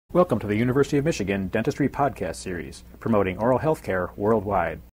Welcome to the University of Michigan Dentistry Podcast Series, promoting oral health care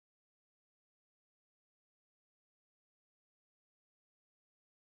worldwide.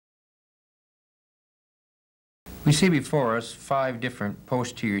 We see before us 5 different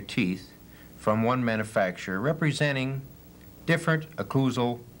posterior teeth from one manufacturer representing different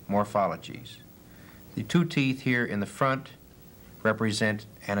occlusal morphologies. The 2 teeth here in the front represent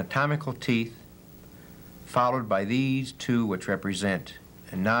anatomical teeth, followed by these 2 which represent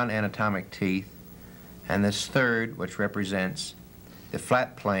non-anatomic teeth, and this 3rd which represents the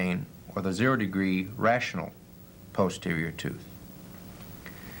flat plane or the 0-degree rational posterior tooth.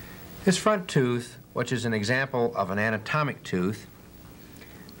 This front tooth, which is an example of an anatomic tooth,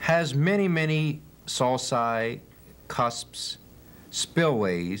 has many sulci, cusps,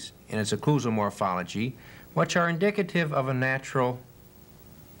 spillways in its occlusal morphology, which are indicative of a natural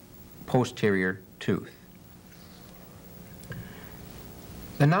posterior tooth.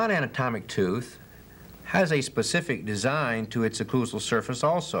 The non-anatomic tooth has a specific design to its occlusal surface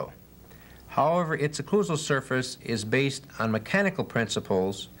also. However, its occlusal surface is based on mechanical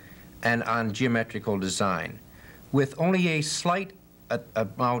principles and on geometrical design, with only a slight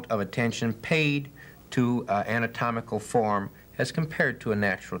amount of attention paid to anatomical form as compared to a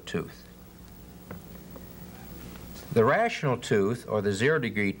natural tooth. The rational tooth, or the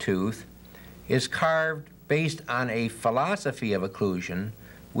 0-degree tooth, is carved based on a philosophy of occlusion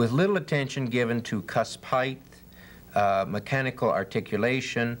with little attention given to cusp height, mechanical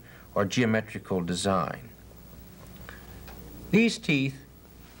articulation, or geometrical design. These teeth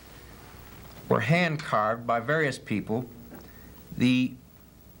were hand-carved by various people, the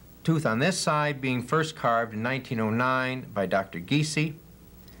tooth on this side being first carved in 1909 by Dr. Giese,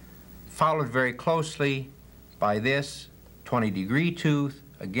 followed very closely by this 20-degree tooth,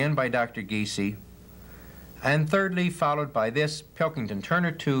 again by Dr. Giese, and thirdly followed by this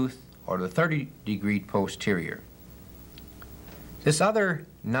Pilkington-Turner tooth, or the 30-degree posterior. This other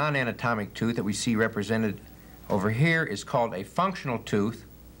non-anatomic tooth that we see represented over here is called a functional tooth,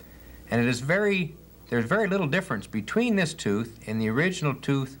 and there's very little difference between this tooth and the original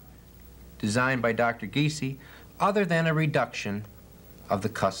tooth designed by Dr. Giese, other than a reduction of the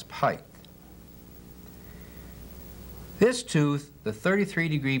cusp height. This tooth, the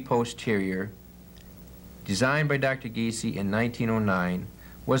 33-degree posterior, designed by Dr. Giese in 1909,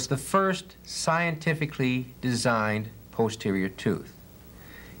 was the first scientifically designed posterior tooth.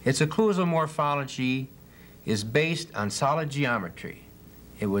 Its occlusal morphology is based on solid geometry.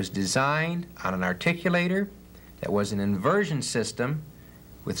 It was designed on an articulator that was an inversion system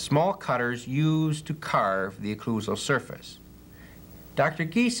with small cutters used to carve the occlusal surface. Dr.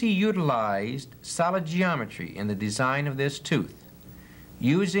 Giese utilized solid geometry in the design of this tooth,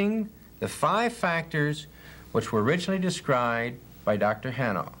 using the 5 factors which were originally described by Dr.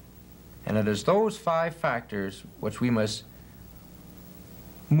 Hanau. And it is those 5 factors which we must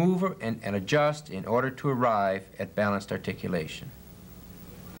move and adjust in order to arrive at balanced articulation.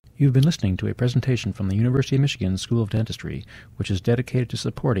 You've been listening to a presentation from the University of Michigan School of Dentistry, which is dedicated to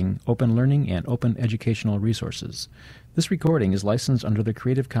supporting open learning and open educational resources. This recording is licensed under the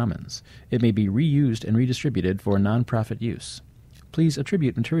Creative Commons. It may be reused and redistributed for nonprofit use. Please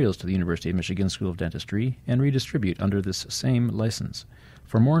attribute materials to the University of Michigan School of Dentistry and redistribute under this same license.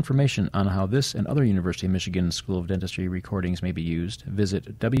 For more information on how this and other University of Michigan School of Dentistry recordings may be used,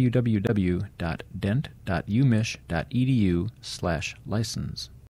 visit www.dent.umich.edu/license.